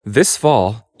This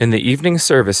fall, in the evening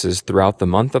services throughout the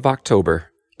month of October,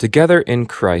 Together in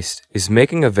Christ is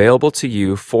making available to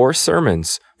you 4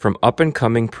 sermons from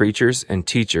up-and-coming preachers and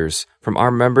teachers from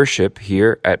our membership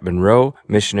here at Monroe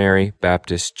Missionary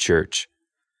Baptist Church.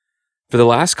 For the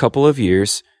last couple of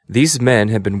years, these men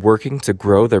have been working to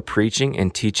grow their preaching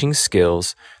and teaching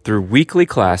skills through weekly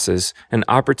classes and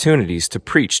opportunities to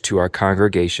preach to our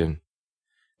congregation.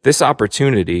 This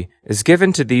opportunity is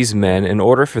given to these men in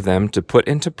order for them to put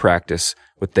into practice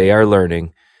what they are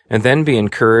learning and then be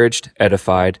encouraged,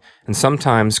 edified, and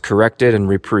sometimes corrected and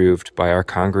reproved by our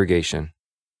congregation.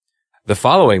 The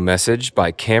following message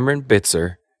by Cameron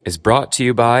Bitzer is brought to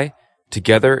you by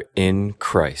Together in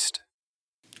Christ.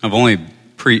 I've only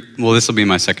this will be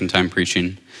my second time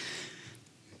preaching.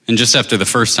 And just after the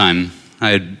first time, I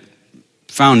had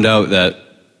found out that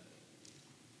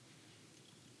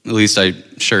at least I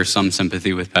share some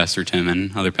sympathy with Pastor Tim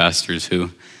and other pastors who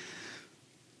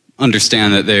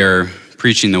understand that they are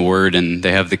preaching the word and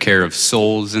they have the care of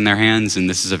souls in their hands, and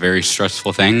this is a very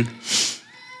stressful thing.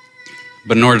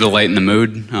 But in order to lighten the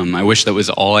mood, I wish that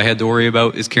was all I had to worry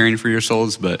about is caring for your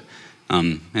souls, but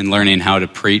in learning how to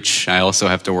preach, I also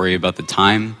have to worry about the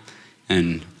time.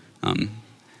 And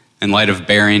in light of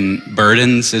bearing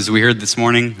burdens, as we heard this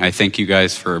morning, I thank you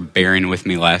guys for bearing with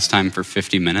me last time for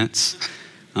 50 minutes.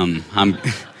 I'm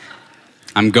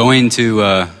going to,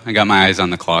 I got my eyes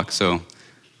on the clock, so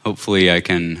hopefully I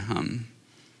can,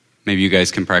 maybe you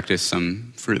guys can practice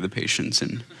some fruit of the patience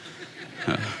and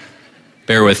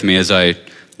bear with me as I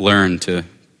learn to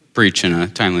preach in a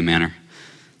timely manner.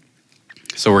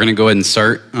 So we're going to go ahead and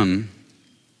start.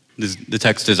 The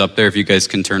text is up there if you guys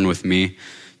can turn with me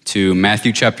to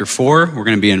Matthew chapter 4. We're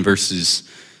going to be in verses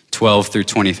 12 through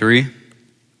 23.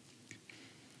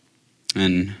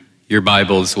 And your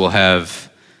Bibles will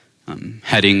have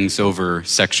headings over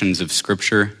sections of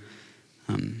Scripture.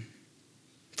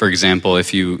 For example,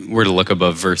 if you were to look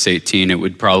above verse 18, it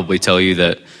would probably tell you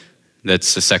that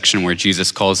that's the section where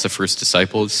Jesus calls the first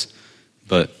disciples.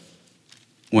 But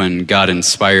when God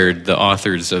inspired the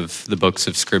authors of the books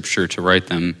of Scripture to write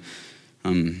them,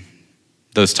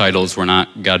 those titles were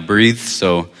not God-breathed,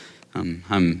 so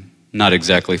I'm not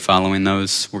exactly following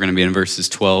those. We're going to be in verses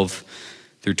 12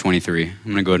 through 23. I'm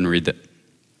going to go ahead and read that.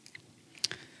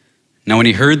 Now when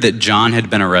he heard that John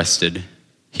had been arrested,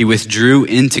 he withdrew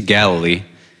into Galilee,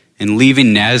 and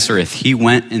leaving Nazareth, he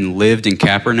went and lived in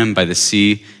Capernaum by the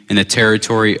sea in the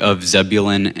territory of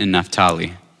Zebulun and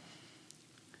Naphtali,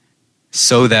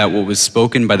 so that what was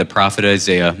spoken by the prophet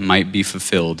Isaiah might be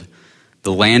fulfilled.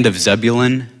 The land of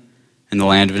Zebulun and the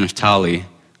land of Naphtali,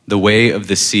 the way of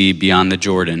the sea beyond the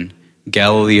Jordan,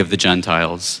 Galilee of the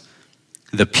Gentiles.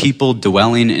 The people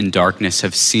dwelling in darkness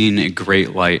have seen a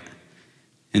great light.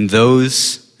 And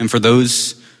for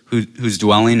those whose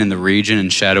dwelling in the region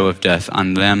and shadow of death,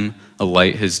 on them a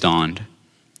light has dawned.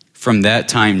 From that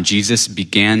time Jesus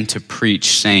began to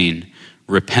preach, saying,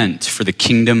 Repent, for the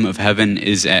kingdom of heaven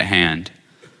is at hand.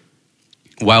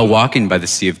 While walking by the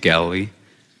Sea of Galilee,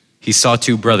 he saw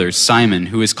 2 brothers, Simon,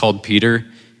 who is called Peter,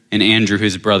 and Andrew,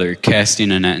 his brother,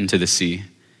 casting a net into the sea,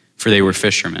 for they were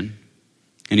fishermen.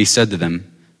 And he said to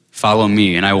them, Follow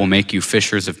me, and I will make you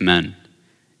fishers of men.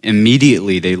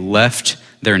 Immediately they left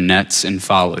their nets and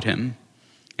followed him.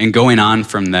 And going on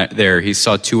from there, he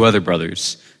saw 2 other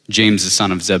brothers, James the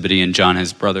son of Zebedee and John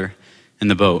his brother, in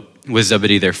the boat with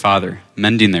Zebedee their father,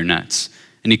 mending their nets.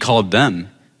 And he called them.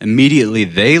 Immediately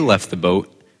they left the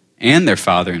boat and their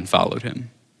father and followed him.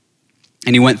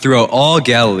 And he went throughout all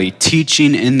Galilee,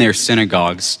 teaching in their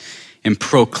synagogues and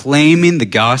proclaiming the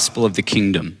gospel of the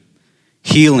kingdom,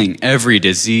 healing every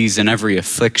disease and every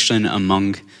affliction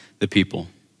among the people.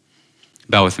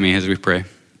 Bow with me as we pray.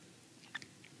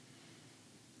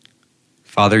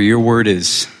 Father, your word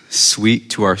is sweet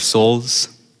to our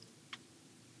souls.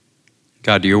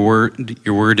 God, your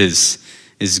word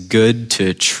is good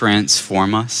to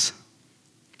transform us.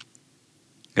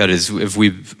 God, as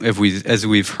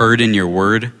we've heard in your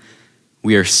word,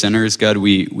 we are sinners, God,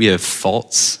 we have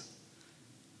faults.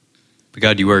 But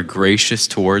God, you are gracious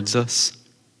towards us.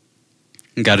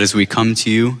 And God, as we come to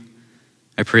you,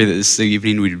 I pray that this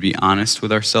evening we'd be honest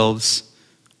with ourselves.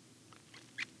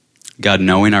 God,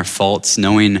 knowing our faults,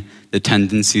 knowing the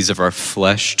tendencies of our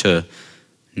flesh to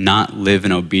not live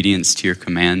in obedience to your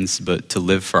commands, but to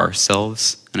live for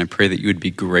ourselves. And I pray that you would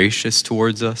be gracious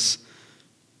towards us.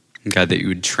 And God, that you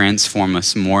would transform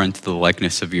us more into the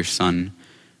likeness of your Son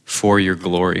for your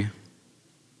glory.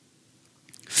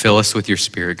 Fill us with your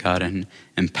Spirit, God, and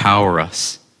empower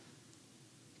us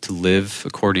to live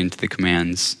according to the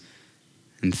commands.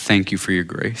 And thank you for your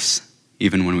grace,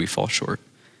 even when we fall short.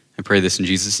 I pray this in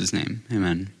Jesus' name.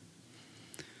 Amen.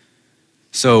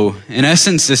 So, in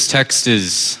essence, this text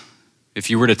is, if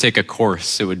you were to take a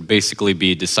course, it would basically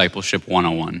be Discipleship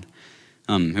 101.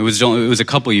 It was a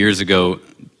couple years ago,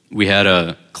 we had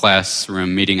a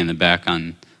classroom meeting in the back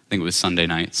on, I think it was Sunday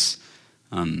nights.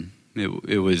 We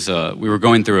were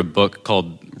going through a book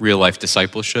called Real Life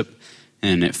Discipleship,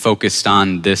 and it focused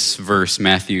on this verse,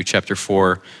 Matthew chapter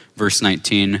 4, verse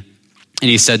 19. And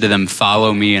he said to them,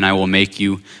 "Follow me, and I will make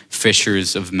you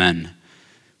fishers of men."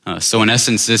 So in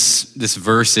essence, this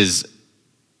verse is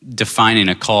defining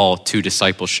a call to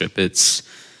discipleship.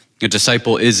 A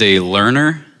disciple is a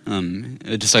learner.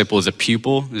 A disciple is a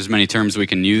pupil. There's many terms we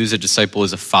can use. A disciple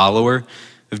is a follower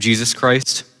of Jesus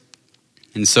Christ.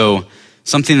 And so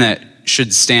something that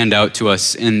should stand out to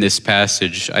us in this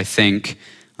passage, I think,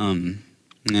 and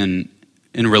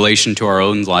in relation to our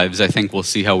own lives, I think we'll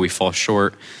see how we fall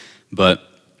short. But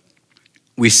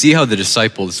we see how the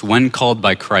disciples, when called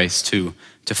by Christ to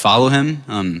follow him,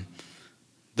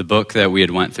 the book that we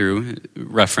had went through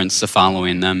referenced the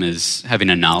following them as having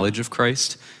a knowledge of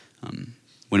Christ.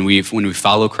 When we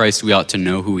follow Christ, we ought to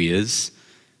know who he is.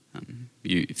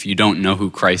 If you don't know who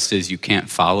Christ is, you can't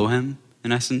follow him,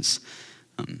 in essence.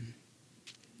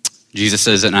 Jesus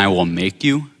says, "And I will make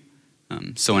you."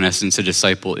 So in essence, a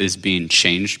disciple is being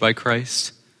changed by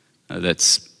Christ.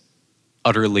 That's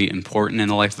utterly important in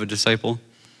the life of a disciple.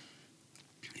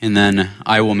 And then,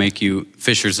 "I will make you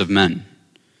fishers of men."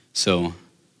 So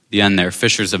the end there,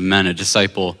 fishers of men, a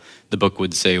disciple, the book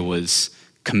would say, was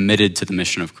committed to the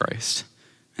mission of Christ.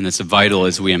 And it's vital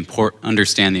as we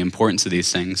understand the importance of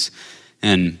these things.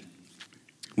 And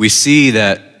we see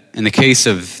that in the case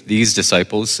of these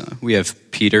disciples, we have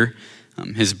Peter,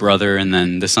 his brother, and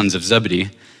then the sons of Zebedee.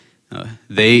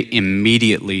 They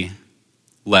immediately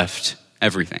left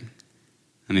everything.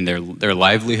 I mean, their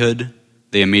livelihood,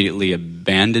 they immediately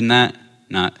abandoned that.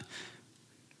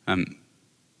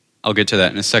 I'll get to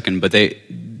that in a second, but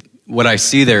what I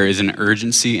see there is an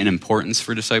urgency and importance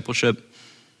for discipleship.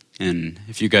 And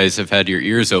if you guys have had your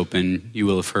ears open, you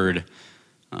will have heard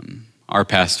our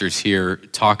pastors here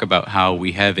talk about how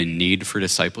we have a need for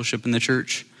discipleship in the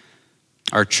church.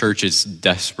 Our church is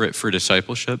desperate for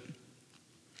discipleship.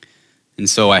 And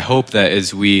so I hope that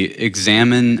as we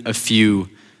examine a few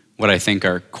what I think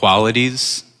are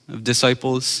qualities of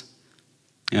disciples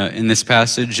in this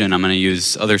passage, and I'm going to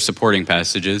use other supporting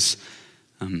passages,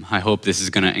 I hope this is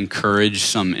going to encourage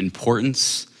some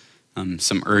importance,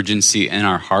 some urgency in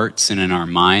our hearts and in our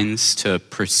minds to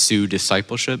pursue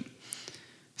discipleship.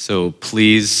 So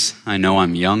please, I know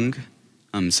I'm young,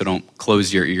 so don't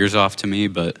close your ears off to me,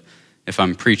 but if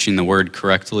I'm preaching the word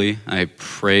correctly, I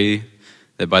pray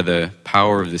that by the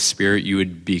power of the Spirit, you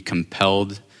would be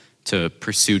compelled to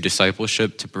pursue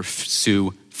discipleship, to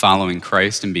pursue following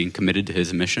Christ and being committed to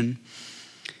his mission.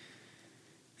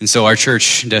 And so our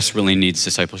church desperately needs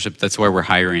discipleship. That's why we're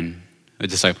hiring a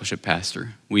discipleship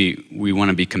pastor. We want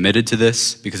to be committed to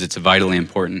this because it's vitally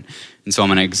important. And so I'm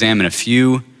going to examine a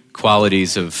few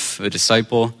qualities of a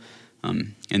disciple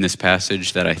in this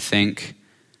passage that I think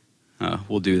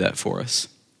will do that for us.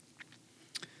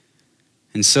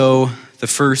 And so the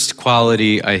first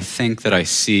quality I think that I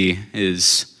see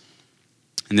is,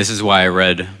 and this is why I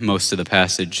read most of the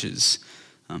passage, is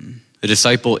a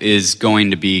disciple is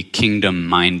going to be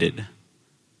kingdom-minded.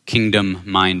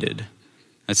 Kingdom-minded.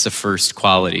 That's the first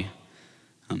quality.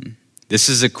 This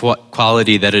is a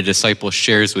quality that a disciple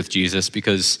shares with Jesus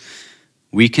because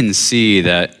we can see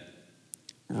that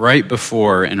right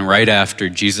before and right after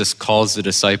Jesus calls the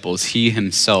disciples, he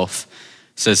himself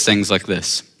says things like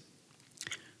this: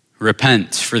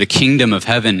 "Repent, for the kingdom of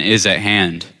heaven is at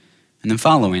hand." And then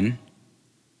following,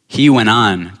 he went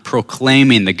on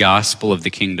proclaiming the gospel of the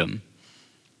kingdom.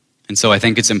 And so I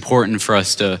think it's important for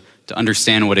us to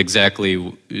understand what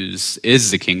exactly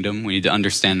is the kingdom. We need to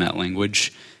understand that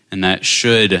language, and that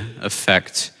should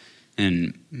affect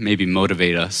and maybe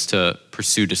motivate us to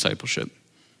pursue discipleship.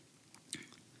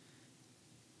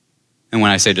 And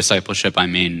when I say discipleship, I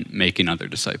mean making other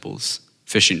disciples,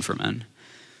 fishing for men.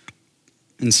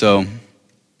 And so,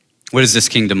 what is this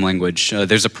kingdom language?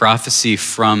 There's a prophecy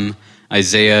from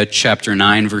Isaiah chapter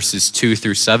 9, verses 2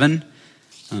 through 7.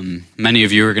 Many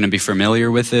of you are going to be familiar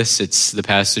with this. It's the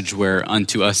passage where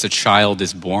unto us a child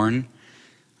is born.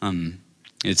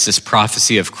 It's this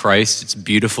prophecy of Christ. It's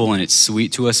beautiful and it's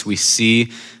sweet to us. We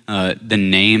see the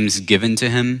names given to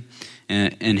him.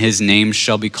 And his name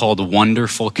shall be called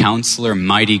Wonderful Counselor,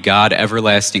 Mighty God,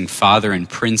 Everlasting Father, and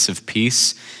Prince of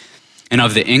Peace. And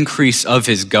of the increase of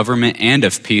his government and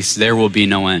of peace there will be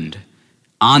no end.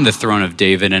 On the throne of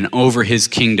David and over his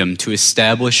kingdom, to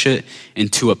establish it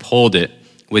and to uphold it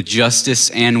with justice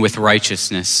and with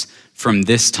righteousness from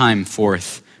this time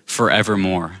forth,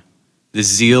 forevermore. The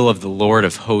zeal of the Lord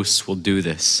of hosts will do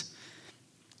this.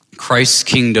 Christ's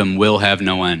kingdom will have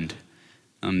no end.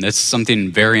 That's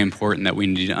something very important that we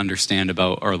need to understand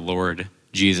about our Lord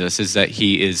Jesus, is that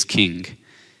he is king.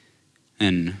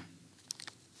 And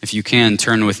if you can,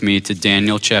 turn with me to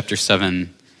Daniel chapter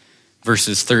 7,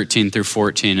 verses 13 through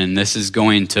 14, and this is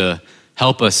going to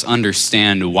help us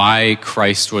understand why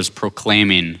Christ was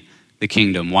proclaiming the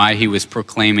kingdom, why he was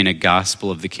proclaiming a gospel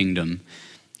of the kingdom,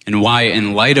 and why,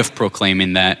 in light of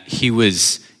proclaiming that, he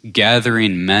was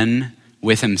gathering men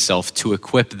with himself to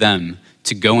equip them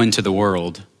to go into the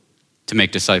world to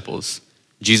make disciples.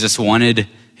 Jesus wanted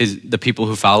the people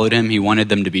who followed him, he wanted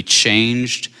them to be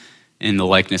changed in the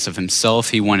likeness of himself.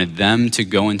 He wanted them to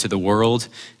go into the world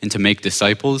and to make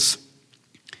disciples.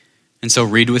 And so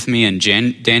read with me in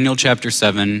Daniel chapter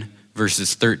 7,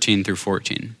 verses 13 through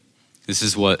 14. This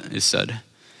is what is said.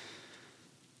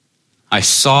 I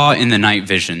saw in the night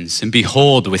visions, and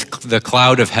behold, with the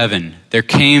cloud of heaven, there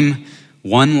came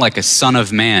one like a son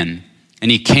of man,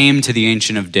 and he came to the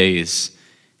Ancient of Days,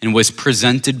 and was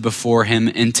presented before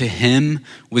him, and to him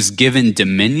was given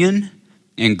dominion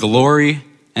and glory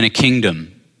and a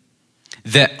kingdom,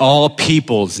 that all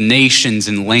peoples, nations,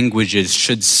 and languages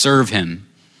should serve him.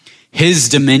 His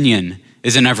dominion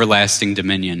is an everlasting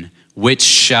dominion, which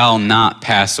shall not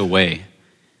pass away,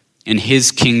 and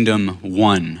his kingdom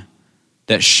one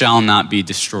that shall not be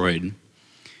destroyed.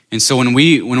 And so when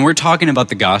we're talking about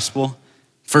the gospel,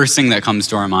 first thing that comes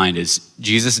to our mind is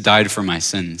Jesus died for my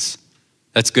sins.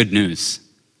 That's good news.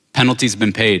 Penalty's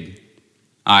been paid.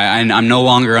 I'm no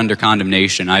longer under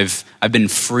condemnation. I've been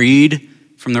freed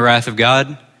from the wrath of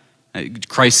God.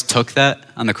 Christ took that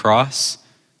on the cross.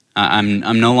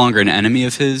 I'm no longer an enemy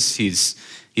of his.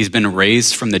 He's been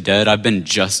raised from the dead. I've been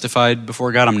justified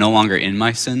before God. I'm no longer in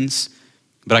my sins,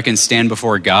 but I can stand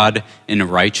before God in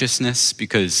righteousness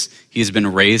because he has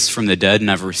been raised from the dead and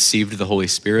I've received the Holy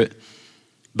Spirit.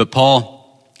 But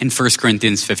Paul, in 1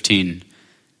 Corinthians 15,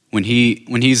 when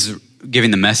he's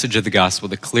giving the message of the gospel,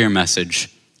 the clear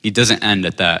message, he doesn't end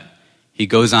at that. He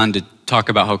goes on to talk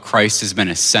about how Christ has been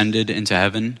ascended into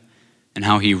heaven and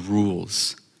how he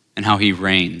rules and how he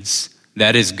reigns.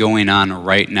 That is going on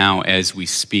right now as we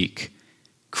speak.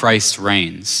 Christ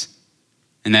reigns.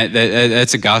 And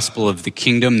that's a gospel of the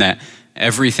kingdom, that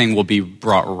everything will be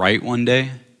brought right one day.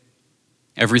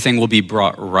 Everything will be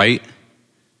brought right.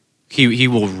 He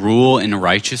will rule in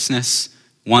righteousness.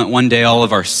 One day all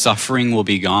of our suffering will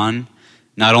be gone.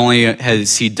 Not only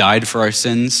has he died for our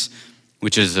sins,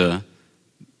 which is a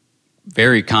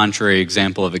very contrary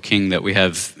example of a king that we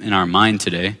have in our mind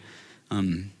today.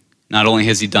 Not only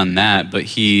has he done that, but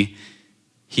he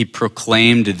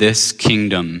proclaimed this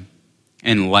kingdom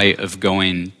in light of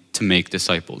going to make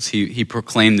disciples. He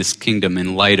proclaimed this kingdom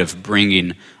in light of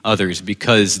bringing others,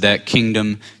 because that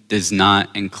kingdom does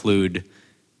not include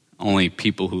only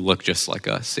people who look just like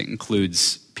us. It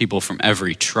includes people from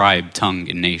every tribe, tongue,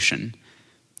 and nation.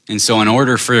 And so in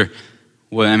order for,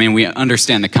 we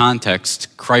understand the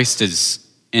context. Christ is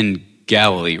in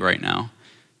Galilee right now.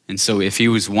 And so if he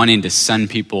was wanting to send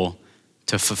people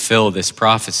to fulfill this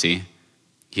prophecy,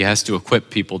 he has to equip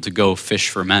people to go fish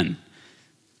for men.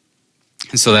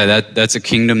 And so that's a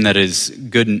kingdom that is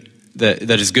good, that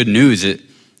is good news. It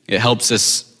helps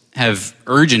us have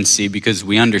urgency because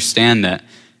we understand that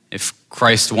if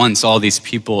Christ wants all these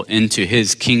people into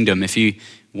his kingdom, if he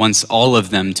wants all of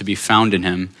them to be found in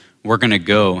him, we're going to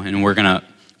go and we're going to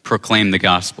proclaim the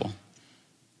gospel.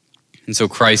 And so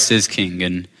Christ is king,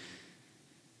 and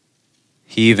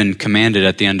he even commanded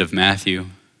at the end of Matthew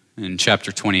in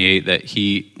chapter 28 that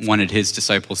he wanted his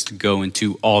disciples to go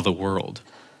into all the world.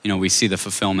 We see the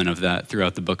fulfillment of that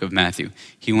throughout the book of Matthew.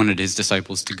 He wanted his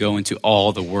disciples to go into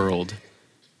all the world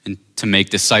and to make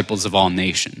disciples of all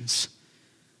nations.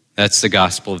 That's the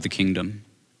gospel of the kingdom.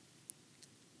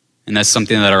 And that's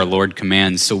something that our Lord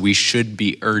commands, so we should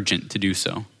be urgent to do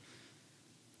so.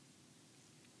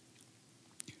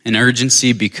 An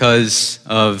urgency because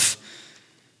of,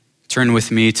 turn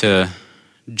with me to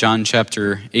John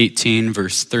chapter 18,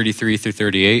 verse 33 through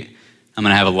 38. I'm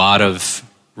going to have a lot of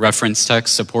reference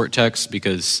text, support text,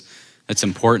 because that's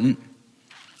important.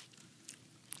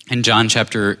 In John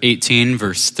chapter 18,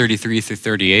 verse 33 through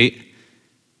 38,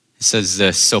 it says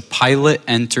this: So Pilate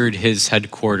entered his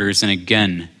headquarters, and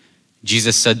again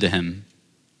Jesus said to him,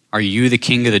 "Are you the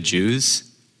king of the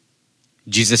Jews?"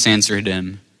 Jesus answered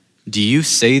him, "Do you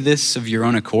say this of your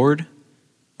own accord,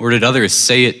 or did others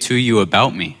say it to you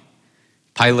about me?"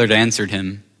 Pilate answered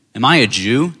him, "Am I a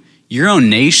Jew? Your own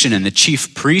nation and the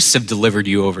chief priests have delivered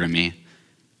you over to me.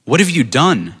 What have you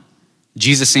done?"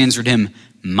 Jesus answered him,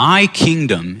 "My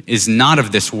kingdom is not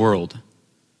of this world.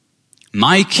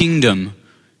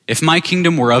 If my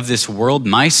kingdom were of this world,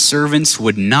 my servants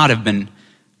would have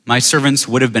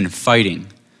been fighting,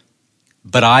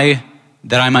 that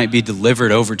I might be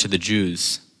delivered over to the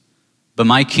Jews. But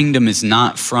my kingdom is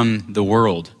not from the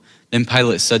world. Then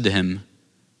Pilate said to him,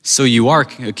 so you are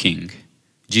a king?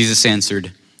 Jesus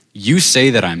answered, you say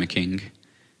that I'm a king.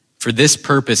 For this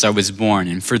purpose I was born,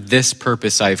 and for this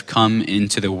purpose I have come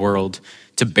into the world,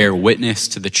 to bear witness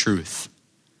to the truth.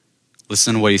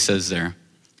 Listen to what he says there.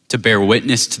 To bear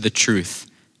witness to the truth.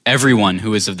 Everyone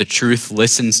who is of the truth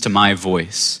listens to my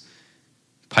voice.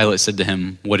 Pilate said to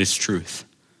him, what is truth?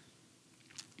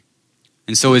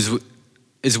 And so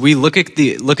as we look at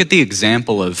the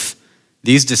example of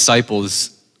these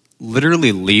disciples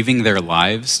literally leaving their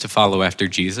lives to follow after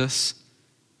Jesus,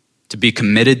 to be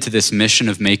committed to this mission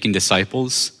of making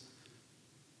disciples,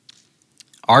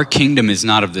 our kingdom is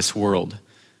not of this world.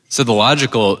 So the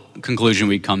logical conclusion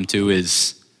we come to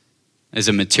is, as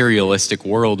a materialistic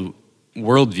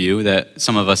worldview that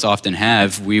some of us often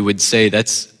have, we would say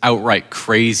that's outright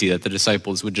crazy that the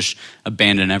disciples would just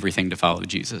abandon everything to follow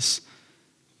Jesus.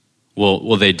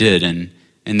 Well, they did, and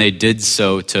they did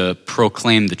so to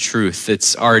proclaim the truth.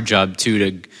 It's our job, too,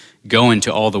 to go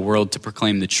into all the world to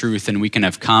proclaim the truth, and we can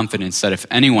have confidence that if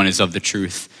anyone is of the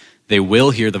truth, they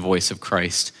will hear the voice of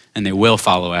Christ, and they will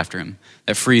follow after him.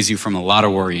 That frees you from a lot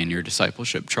of worry in your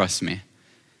discipleship, trust me.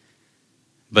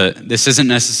 But this isn't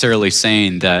necessarily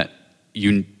saying that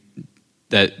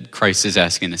Christ is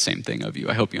asking the same thing of you.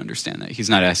 I hope you understand that. He's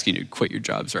not asking you to quit your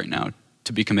jobs right now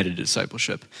to be committed to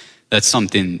discipleship. That's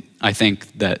something I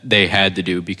think that they had to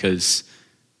do because,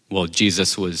 well,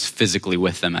 Jesus was physically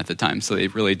with them at the time, so they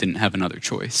really didn't have another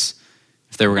choice.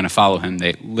 If they were going to follow him,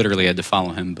 they literally had to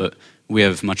follow him. But we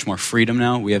have much more freedom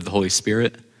now. We have the Holy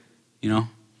Spirit,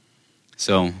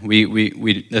 So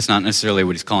we that's not necessarily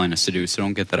what he's calling us to do, so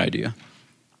don't get that idea.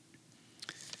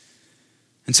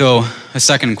 And so a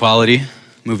second quality,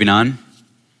 moving on.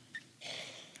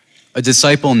 A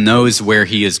disciple knows where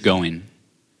he is going.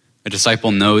 A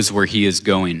disciple knows where he is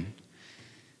going.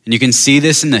 And you can see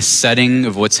this in the setting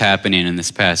of what's happening in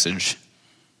this passage.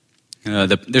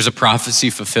 There's a prophecy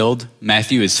fulfilled.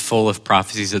 Matthew is full of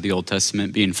prophecies of the Old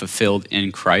Testament being fulfilled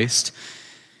in Christ.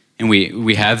 And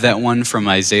we have that one from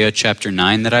Isaiah chapter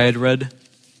 9 that I had read.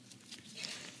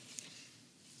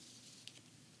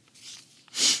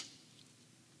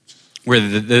 Where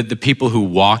the people who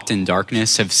walked in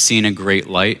darkness have seen a great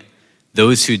light.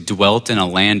 Those who dwelt in a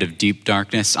land of deep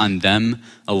darkness, on them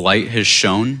a light has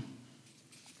shone.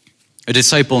 A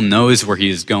disciple knows where he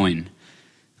is going.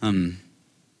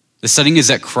 The setting is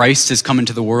that Christ has come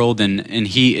into the world and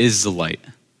he is the light.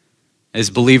 As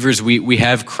believers, we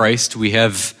have Christ, we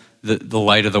have the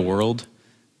light of the world.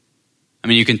 I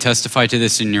mean, you can testify to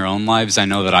this in your own lives. I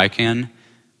know that I can.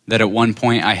 That at one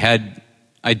point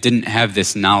I didn't have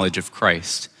this knowledge of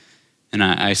Christ. And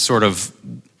I sort of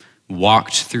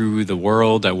walked through the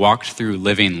world. I walked through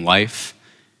living life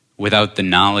without the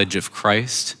knowledge of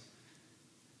Christ.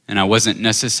 And I wasn't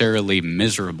necessarily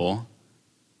miserable.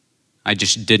 I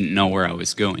just didn't know where I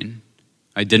was going.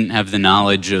 I didn't have the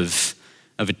knowledge of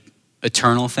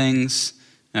eternal things.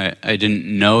 I didn't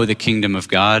know the kingdom of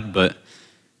God, but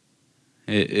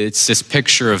it's this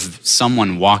picture of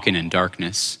someone walking in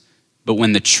darkness. But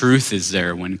when the truth is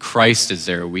there, when Christ is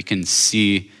there, we can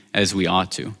see as we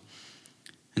ought to.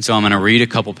 And so I'm going to read a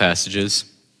couple passages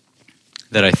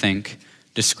that I think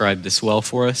describe this well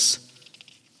for us.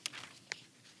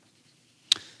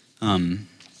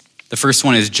 The first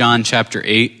one is John chapter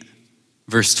 8,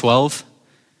 verse 12.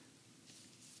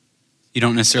 You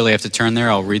don't necessarily have to turn there.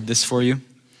 I'll read this for you.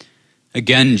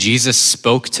 Again, Jesus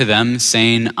spoke to them,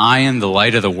 saying, I am the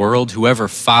light of the world. Whoever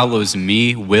follows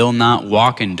me will not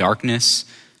walk in darkness,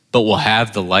 but will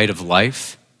have the light of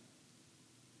life.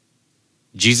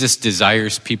 Jesus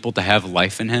desires people to have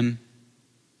life in him.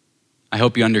 I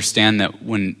hope you understand that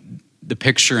when the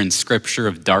picture in Scripture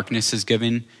of darkness is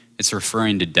given, it's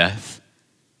referring to death.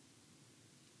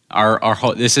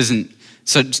 This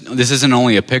isn't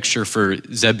only a picture for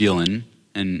Zebulun,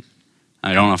 and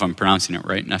I don't know if I'm pronouncing it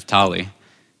right, Naphtali.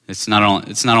 It's not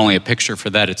only a picture for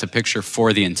that, it's a picture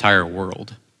for the entire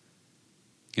world.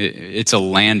 It's a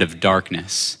land of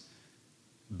darkness.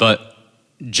 But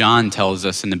John tells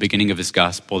us in the beginning of his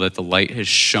gospel that the light has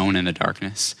shone in the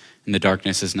darkness, and the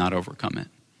darkness has not overcome it.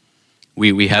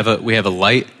 We have a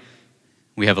light,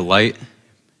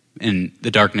 and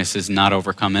the darkness has not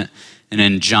overcome it. And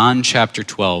in John chapter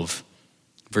 12,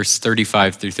 verse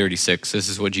 35 through 36, this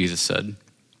is what Jesus said.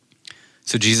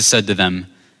 So Jesus said to them,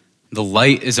 the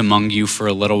light is among you for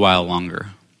a little while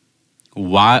longer.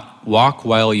 Walk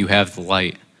while you have the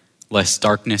light, lest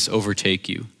darkness overtake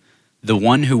you. The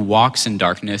one who walks in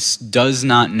darkness does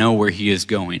not know where he is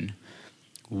going.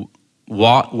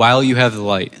 While you have the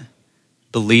light,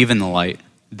 believe in the light,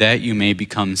 that you may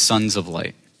become sons of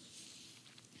light.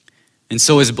 And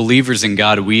so as believers in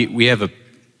God, we have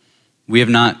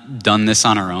not done this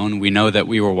on our own. We know that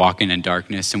we were walking in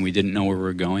darkness and we didn't know where we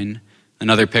were going.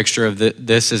 Another picture of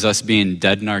this is us being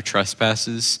dead in our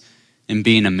trespasses and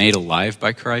being made alive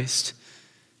by Christ.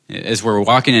 As we're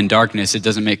walking in darkness, it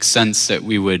doesn't make sense that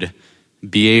we would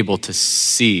be able to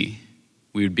see.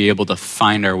 We would be able to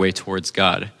find our way towards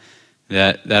God.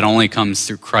 That only comes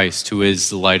through Christ, who is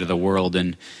the light of the world.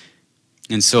 And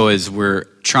so as we're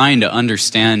trying to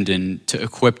understand and to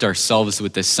equip ourselves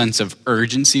with this sense of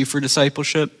urgency for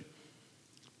discipleship,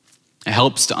 it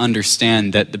helps to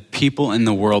understand that the people in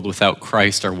the world without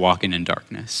Christ are walking in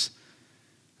darkness.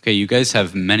 Okay, you guys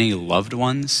have many loved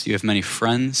ones. You have many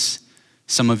friends.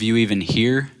 Some of you even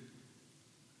here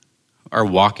are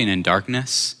walking in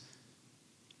darkness.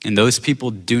 And those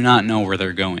people do not know where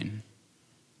they're going.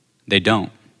 They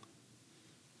don't.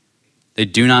 They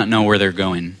do not know where they're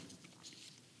going.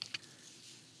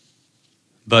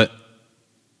 But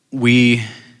we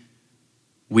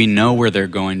know where they're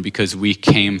going because we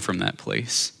came from that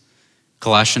place.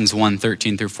 Colossians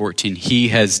 1:13-14, he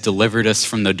has delivered us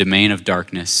from the domain of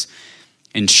darkness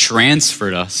and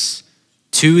transferred us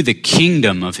to the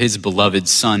kingdom of his beloved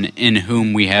Son, in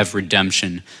whom we have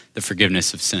redemption, the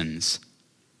forgiveness of sins.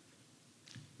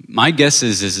 My guess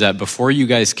is that before you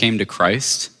guys came to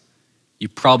Christ, you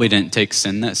probably didn't take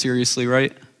sin that seriously,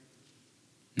 right?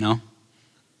 No?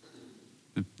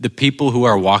 The people who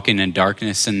are walking in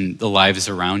darkness in the lives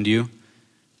around you,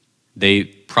 they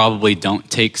probably don't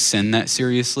take sin that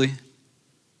seriously.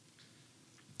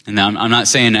 And I'm not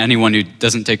saying anyone who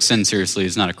doesn't take sin seriously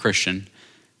is not a Christian.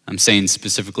 I'm saying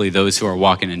specifically those who are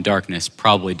walking in darkness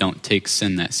probably don't take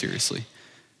sin that seriously.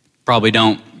 Probably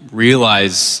don't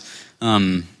realize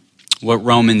what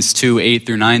Romans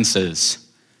 2:8-9 says.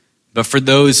 But for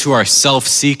those who are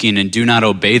self-seeking and do not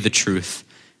obey the truth,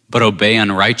 but obey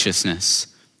unrighteousness,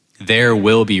 there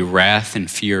will be wrath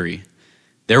and fury.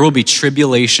 There will be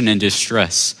tribulation and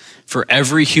distress for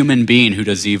every human being who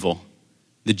does evil,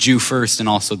 the Jew first and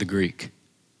also the Greek.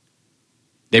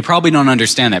 They probably don't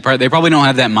understand that. They probably don't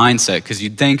have that mindset, because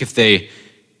you'd think if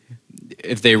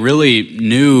they really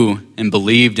knew and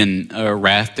believed in a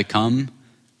wrath to come,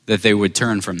 that they would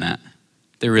turn from that.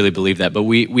 They really believe that. But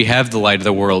we have the light of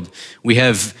the world. We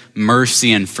have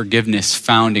mercy and forgiveness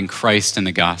found in Christ and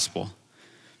the gospel.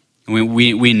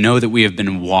 We know that we have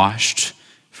been washed.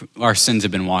 Our sins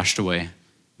have been washed away.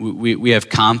 We have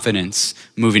confidence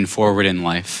moving forward in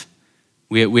life.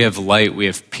 We have light, we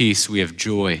have peace, we have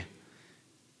joy.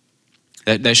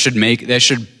 That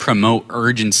should promote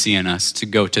urgency in us to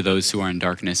go to those who are in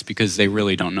darkness, because they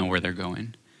really don't know where they're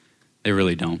going. They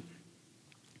really don't.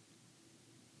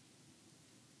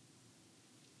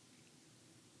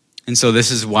 And so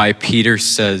this is why Peter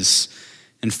says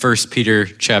in 1 Peter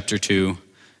chapter 2,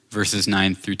 verses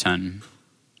 9-10,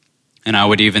 and I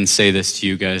would even say this to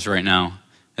you guys right now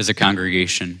as a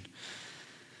congregation,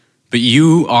 but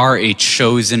you are a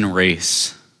chosen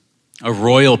race, a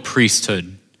royal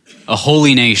priesthood, a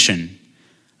holy nation,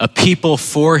 a people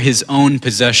for his own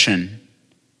possession,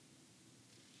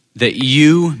 that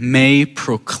you may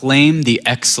proclaim the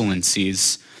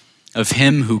excellencies of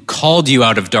him who called you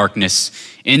out of darkness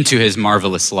into his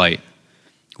marvelous light.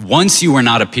 Once you were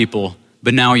not a people,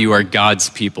 but now you are God's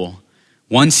people.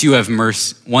 Once you had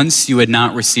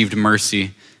not received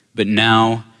mercy, but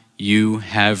now you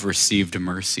have received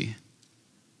mercy.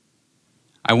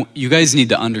 You guys need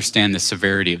to understand the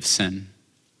severity of sin.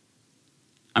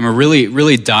 I'm going to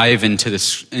really dive into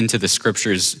the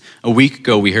scriptures. A week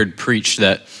ago, we heard preached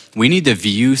that we need to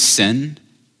view sin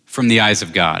from the eyes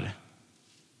of God.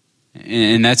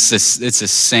 And it's the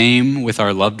same with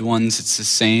our loved ones. It's the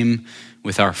same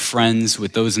with our friends,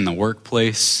 with those in the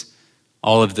workplace,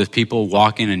 all of the people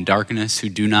walking in darkness who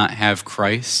do not have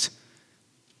Christ.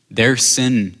 Their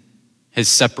sin has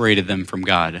separated them from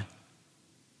God.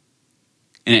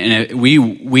 And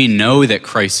we know that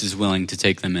Christ is willing to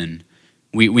take them in.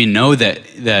 We know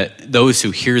that those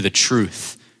who hear the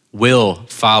truth will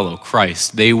follow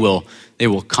Christ. They will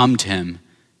come to him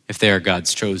if they are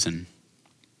God's chosen.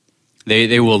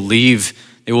 They will leave.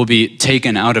 They will be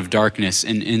taken out of darkness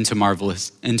and into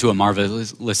a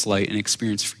marvelous light and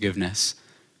experience forgiveness.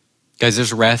 Guys,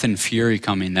 there's wrath and fury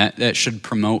coming. That should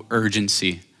promote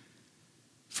urgency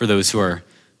for those who are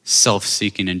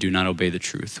self-seeking and do not obey the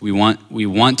truth. We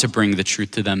want to bring the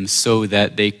truth to them so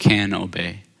that they can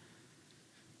obey.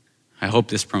 I hope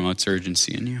this promotes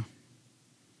urgency in you.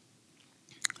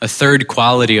 A third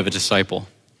quality of a disciple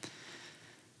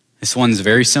This one's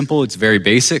very simple, it's very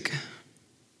basic,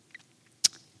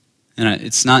 and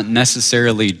it's not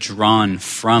necessarily drawn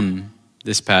from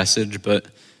this passage, but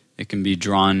it can be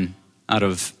drawn out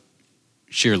of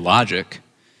sheer logic.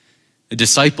 A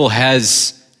disciple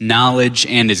has knowledge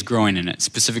and is growing in it,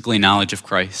 specifically knowledge of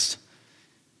Christ.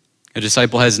 A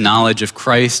disciple has knowledge of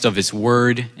Christ, of his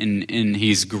word, and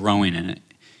he's growing in it.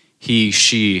 He,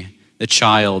 she, the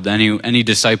child, any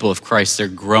disciple of Christ, they're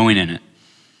growing in it.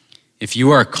 If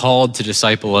you are called to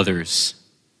disciple others,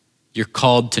 you're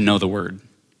called to know the word.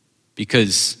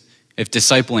 Because if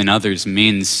discipling others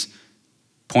means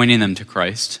pointing them to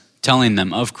Christ, telling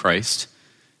them of Christ,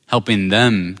 helping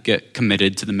them get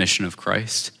committed to the mission of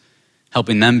Christ,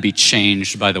 helping them be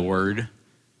changed by the word,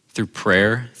 through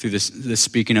prayer, through the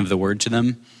speaking of the word to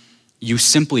them, you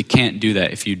simply can't do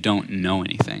that if you don't know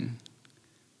anything.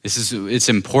 It's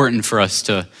important for us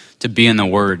to be in the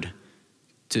word,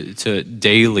 to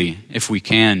daily, if we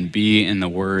can, be in the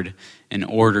word in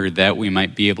order that we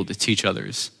might be able to teach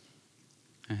others.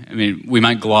 I mean, we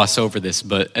might gloss over this,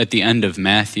 but at the end of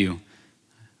Matthew,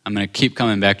 I'm going to keep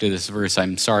coming back to this verse.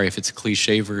 I'm sorry if it's a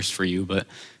cliche verse for you, but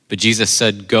Jesus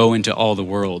said, go into all the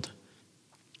world.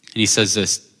 And he says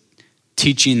this,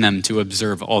 teaching them to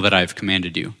observe all that I've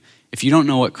commanded you. If you don't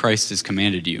know what Christ has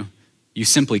commanded you, you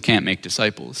simply can't make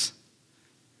disciples.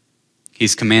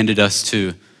 He's commanded us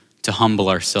to humble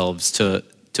ourselves, to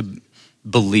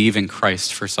believe in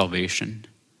Christ for salvation.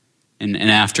 And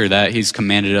after that, he's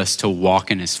commanded us to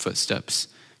walk in his footsteps.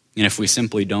 And if we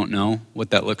simply don't know what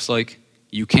that looks like,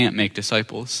 you can't make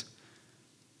disciples.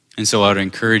 And so I would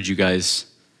encourage you guys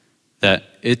that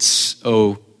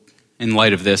in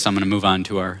light of this, I'm going to move on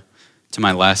to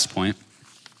my last point.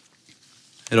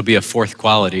 It'll be a fourth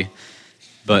quality,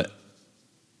 but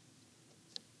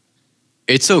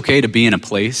it's okay to be in a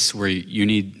place where you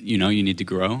need to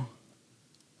grow,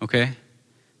 okay?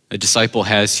 A disciple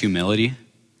has humility.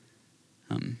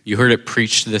 You heard it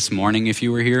preached this morning if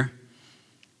you were here,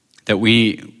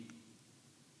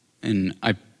 and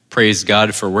I praise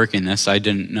God for working this. I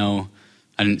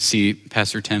didn't see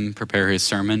Pastor Tim prepare his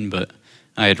sermon, but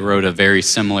I had wrote a very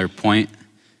similar point,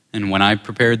 and when I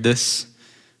prepared this,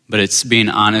 but it's being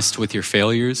honest with your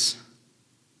failures.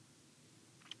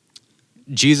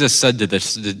 Jesus said to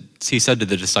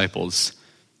the disciples,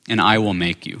 and I will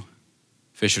make you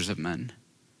fishers of men.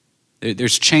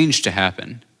 There's change to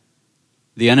happen.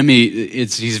 The enemy,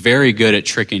 he's very good at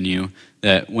tricking you,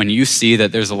 that when you see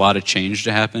that there's a lot of change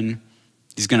to happen,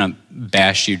 he's going to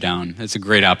bash you down. That's a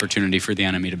great opportunity for the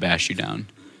enemy to bash you down.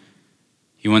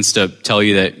 He wants to tell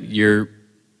you that you're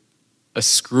a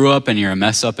screw up and you're a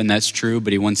mess up, and that's true,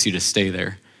 but he wants you to stay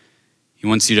there. He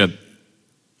wants you to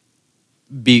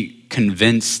be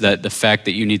convinced that the fact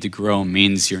that you need to grow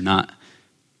means you're not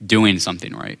doing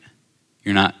something right.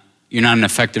 You're not an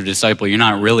effective disciple. You're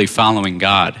not really following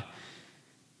God.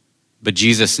 But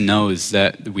Jesus knows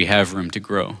that we have room to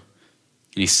grow. And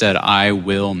he said, I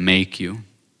will make you.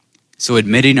 So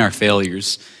admitting our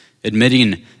failures,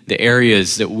 admitting the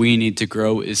areas that we need to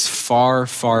grow is far,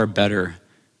 far better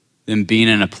than being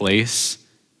in a place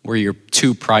where you're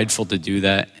too prideful to do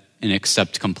that and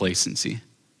accept complacency.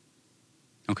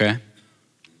 Okay?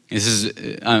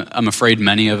 I'm afraid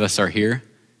many of us are here.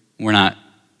 We're not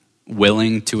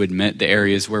willing to admit the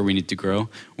areas where we need to grow.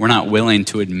 We're not willing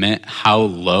to admit how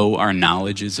low our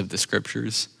knowledge is of the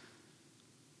scriptures.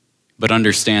 But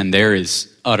understand there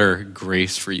is utter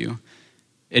grace for you.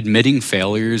 Admitting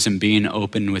failures and being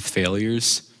open with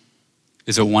failures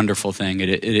is a wonderful thing.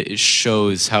 It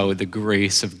shows how the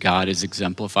grace of God is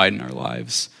exemplified in our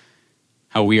lives.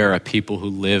 How we are a people who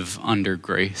live under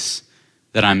grace.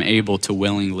 That I'm able to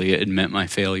willingly admit my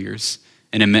failures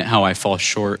and admit how I fall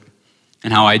short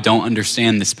and how I don't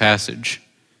understand this passage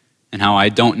and how I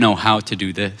don't know how to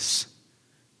do this.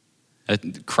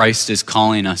 That Christ is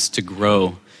calling us to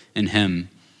grow in him.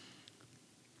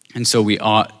 And so we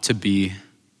ought to be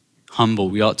humble.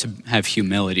 We ought to have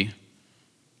humility.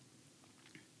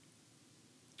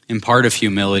 And part of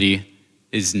humility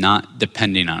is not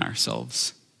depending on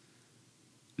ourselves.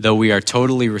 Though we are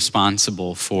totally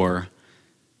responsible for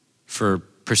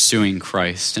pursuing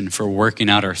Christ and for working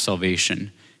out our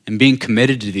salvation and being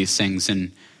committed to these things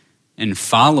and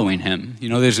following him.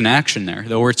 There's an action there.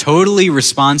 Though we're totally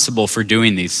responsible for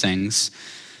doing these things,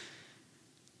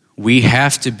 we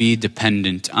have to be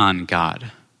dependent on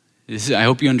God. I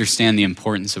hope you understand the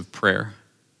importance of prayer.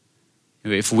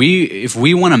 If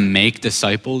we want to make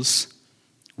disciples,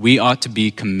 we ought to be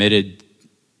committed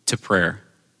to prayer.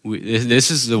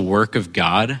 This is the work of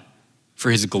God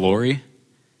for his glory.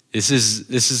 This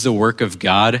is the work of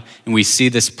God, and we see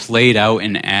this played out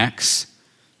in Acts.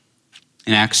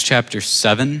 in Acts chapter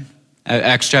 6,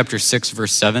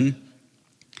 verse 7.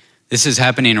 This is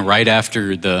happening right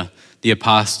after the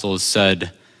apostles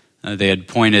said they had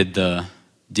appointed the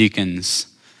deacons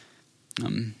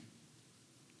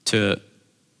to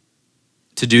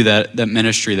do that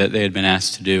ministry that they had been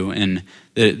asked to do. And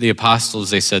the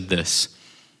apostles, they said this: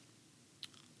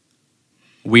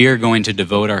 "We are going to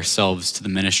devote ourselves to the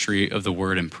ministry of the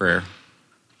word and prayer."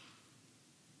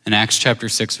 In Acts chapter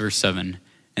 6, verse 7,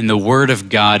 "And the word of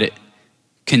God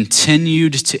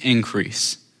continued to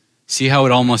increase." See how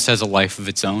it almost has a life of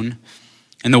its own?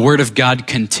 "And the word of God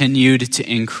continued to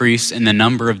increase, and the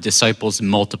number of disciples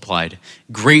multiplied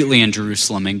greatly in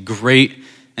Jerusalem,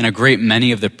 and a great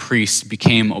many of the priests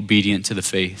became obedient to the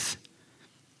faith."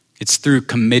 It's through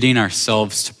committing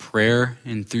ourselves to prayer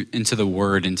and into the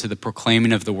word, into the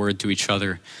proclaiming of the word to each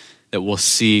other, that we'll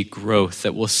see growth,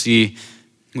 that we'll see.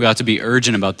 We ought to be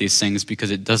urgent about these things because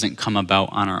it doesn't come about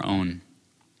on our own.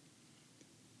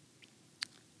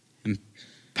 And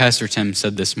Pastor Tim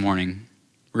said this morning,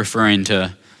 referring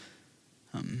to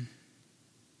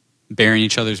bearing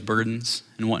each other's burdens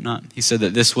and whatnot, he said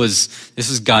that this was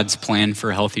God's plan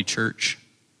for a healthy church.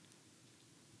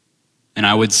 And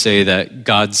I would say that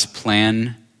God's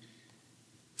plan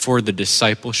for the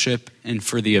discipleship and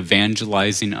for the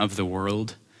evangelizing of the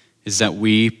world is that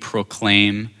we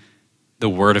proclaim the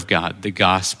word of God, the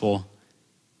gospel,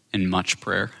 in much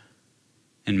prayer.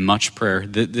 In much prayer.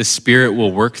 The Spirit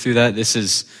will work through that.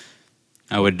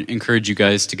 I would encourage you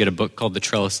guys to get a book called The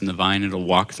Trellis and the Vine. It'll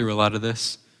walk through a lot of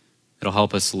this. It'll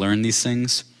help us learn these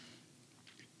things.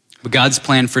 But God's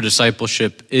plan for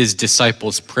discipleship is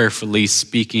disciples prayerfully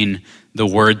speaking the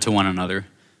word to one another.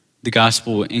 The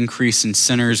gospel will increase and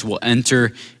sinners will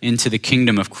enter into the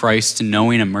kingdom of Christ,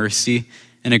 knowing a mercy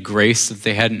and a grace that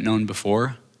they hadn't known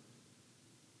before.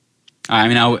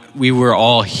 We were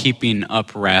all heaping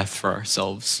up wrath for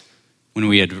ourselves when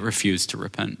we had refused to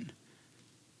repent.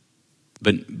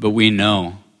 But we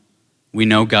know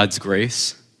God's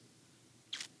grace.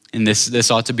 And this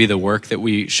ought to be the work that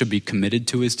we should be committed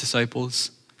to as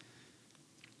disciples.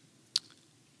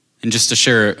 And just to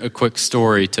share a quick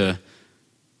story to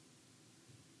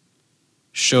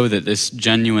show that this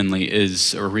genuinely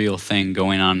is a real thing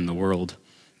going on in the world.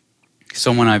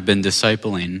 Someone I've been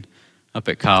discipling up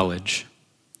at college,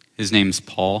 his name's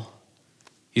Paul.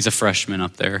 He's a freshman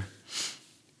up there.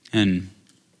 And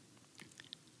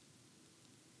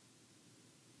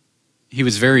he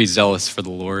was very zealous for the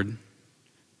Lord.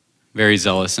 Very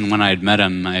zealous. And when I had met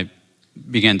him, I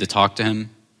began to talk to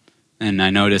him. And I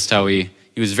noticed how he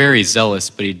was very zealous,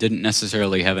 but he didn't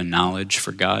necessarily have a knowledge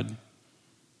for God.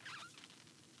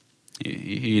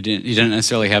 He didn't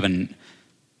necessarily have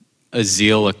a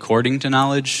zeal according to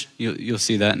knowledge. You'll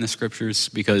see that in the scriptures,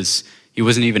 because he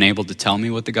wasn't even able to tell me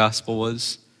what the gospel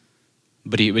was.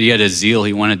 But he had a zeal.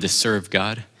 He wanted to serve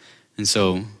God. And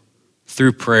so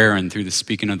through prayer and through the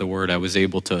speaking of the word, I was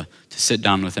able to sit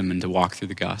down with him and to walk through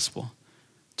the gospel,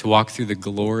 to walk through the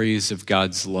glories of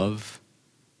God's love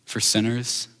for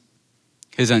sinners,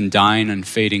 his undying,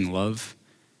 unfading love,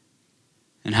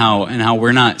 and how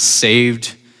we're not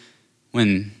saved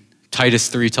when Titus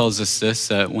 3 tells us this,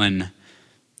 that when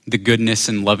the goodness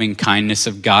and loving kindness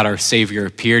of God our Savior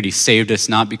appeared, he saved us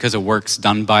not because of works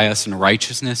done by us in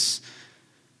righteousness,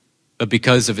 but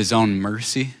because of his own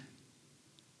mercy.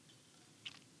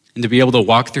 And to be able to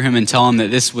walk through him and tell him that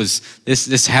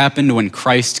this happened when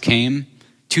Christ came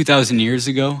 2,000 years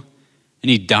ago, and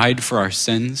he died for our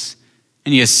sins,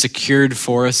 and he has secured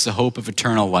for us the hope of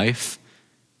eternal life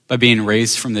by being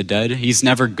raised from the dead. He's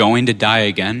never going to die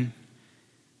again.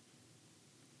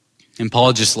 And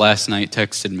Paul just last night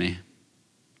texted me.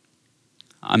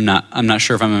 I'm not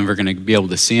sure if I'm ever going to be able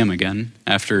to see him again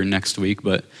after next week,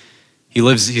 but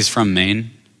he's from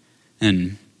Maine,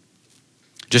 and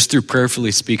just through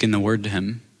prayerfully speaking the word to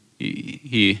him,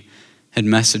 he had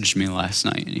messaged me last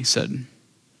night, and he said,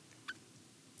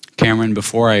 "Cameron,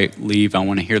 before I leave, I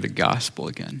want to hear the gospel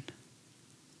again.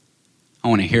 I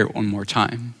want to hear it one more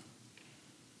time."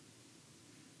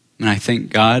 And I thank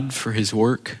God for his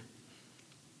work.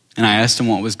 And I asked him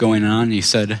what was going on, and he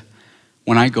said,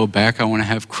 "When I go back, I want to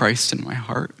have Christ in my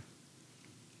heart.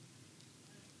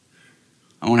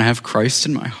 I want to have Christ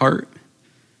in my heart,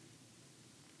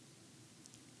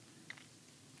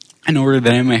 in order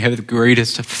that I may have the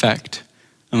greatest effect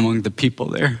among the people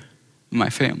there, in my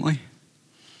family."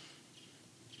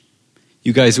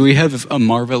 You guys, we have a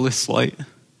marvelous light.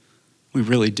 We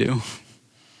really do.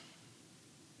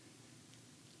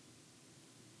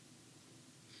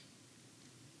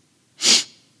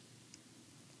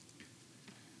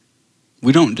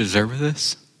 We don't deserve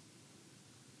this.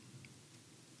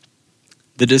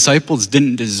 The disciples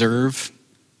didn't deserve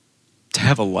to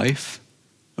have a life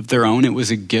of their own. It was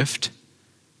a gift.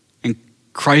 And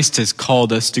Christ has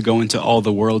called us to go into all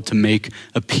the world to make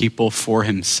a people for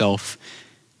himself.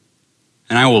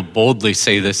 And I will boldly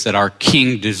say this, that our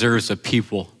King deserves a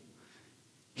people.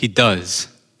 He does.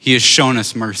 He has shown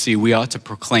us mercy. We ought to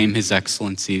proclaim his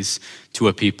excellencies to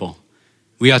a people.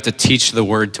 We ought to teach the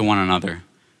word to one another.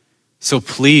 So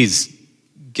please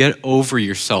get over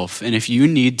yourself. And if you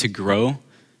need to grow,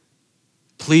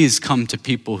 please come to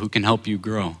people who can help you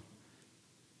grow.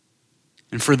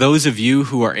 And for those of you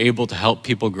who are able to help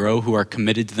people grow, who are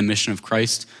committed to the mission of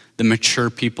Christ, the mature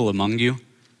people among you,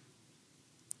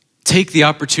 take the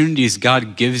opportunities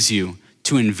God gives you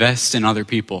to invest in other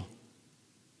people.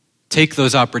 Take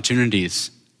those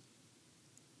opportunities.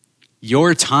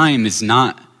 Your time is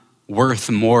not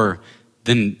worth more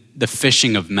than the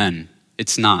fishing of men.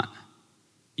 It's not.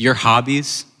 Your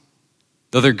hobbies,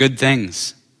 though they're good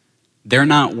things, they're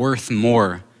not worth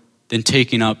more than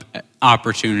taking up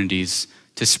opportunities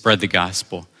to spread the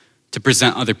gospel, to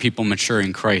present other people mature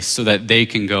in Christ so that they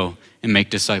can go and make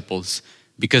disciples.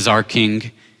 Because our King,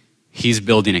 he's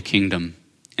building a kingdom,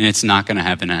 and it's not going to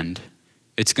have an end.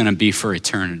 It's going to be for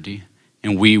eternity.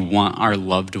 And we want our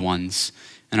loved ones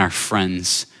and our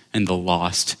friends and the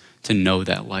lost to know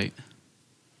that light.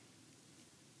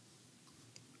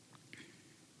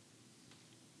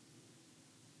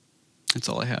 That's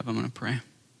all I have. I'm going to pray.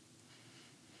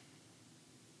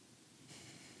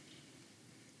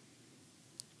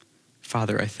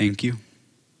 Father, I thank you.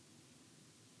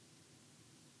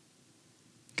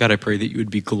 God, I pray that you would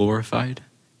be glorified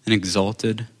and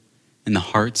exalted in the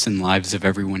hearts and lives of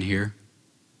everyone here.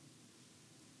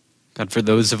 God, for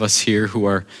those of us here who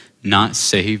are not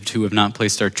saved, who have not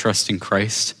placed our trust in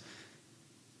Christ,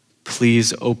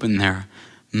 please open their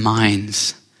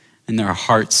minds and their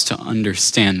hearts to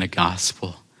understand the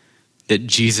gospel, that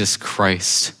Jesus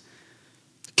Christ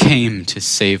came to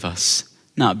save us,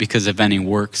 not because of any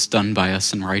works done by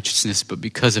us in righteousness, but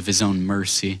because of his own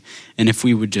mercy. And if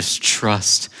we would just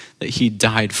trust that he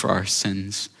died for our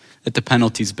sins, that the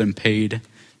penalty's been paid,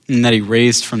 and that he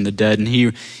raised from the dead, and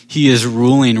he is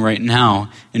ruling right now,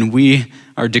 and we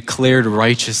are declared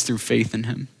righteous through faith in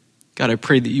him. God, I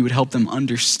pray that you would help them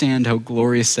understand how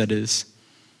glorious that is,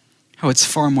 how it's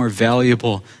far more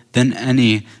valuable than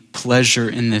any pleasure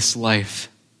in this life.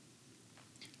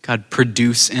 God,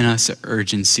 produce in us an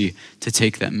urgency to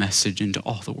take that message into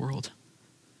all the world.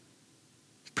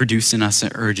 Produce in us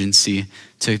an urgency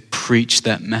to preach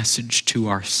that message to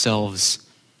ourselves,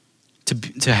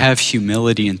 to have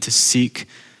humility and to seek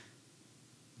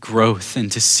growth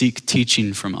and to seek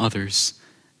teaching from others,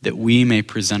 that we may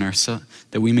present ourselves,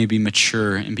 that we may be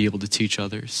mature and be able to teach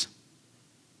others.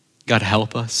 God,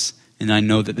 help us. And I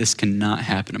know that this cannot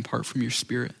happen apart from your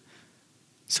Spirit.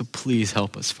 So please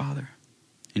help us, Father.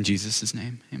 In Jesus'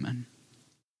 name, amen.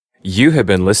 You have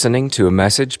been listening to a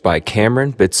message by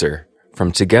Cameron Bitzer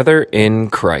from Together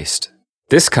in Christ.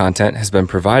 This content has been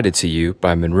provided to you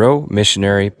by Monroe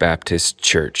Missionary Baptist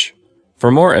Church.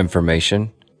 For more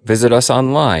information, visit us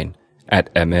online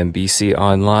at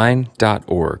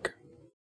mmbconline.org.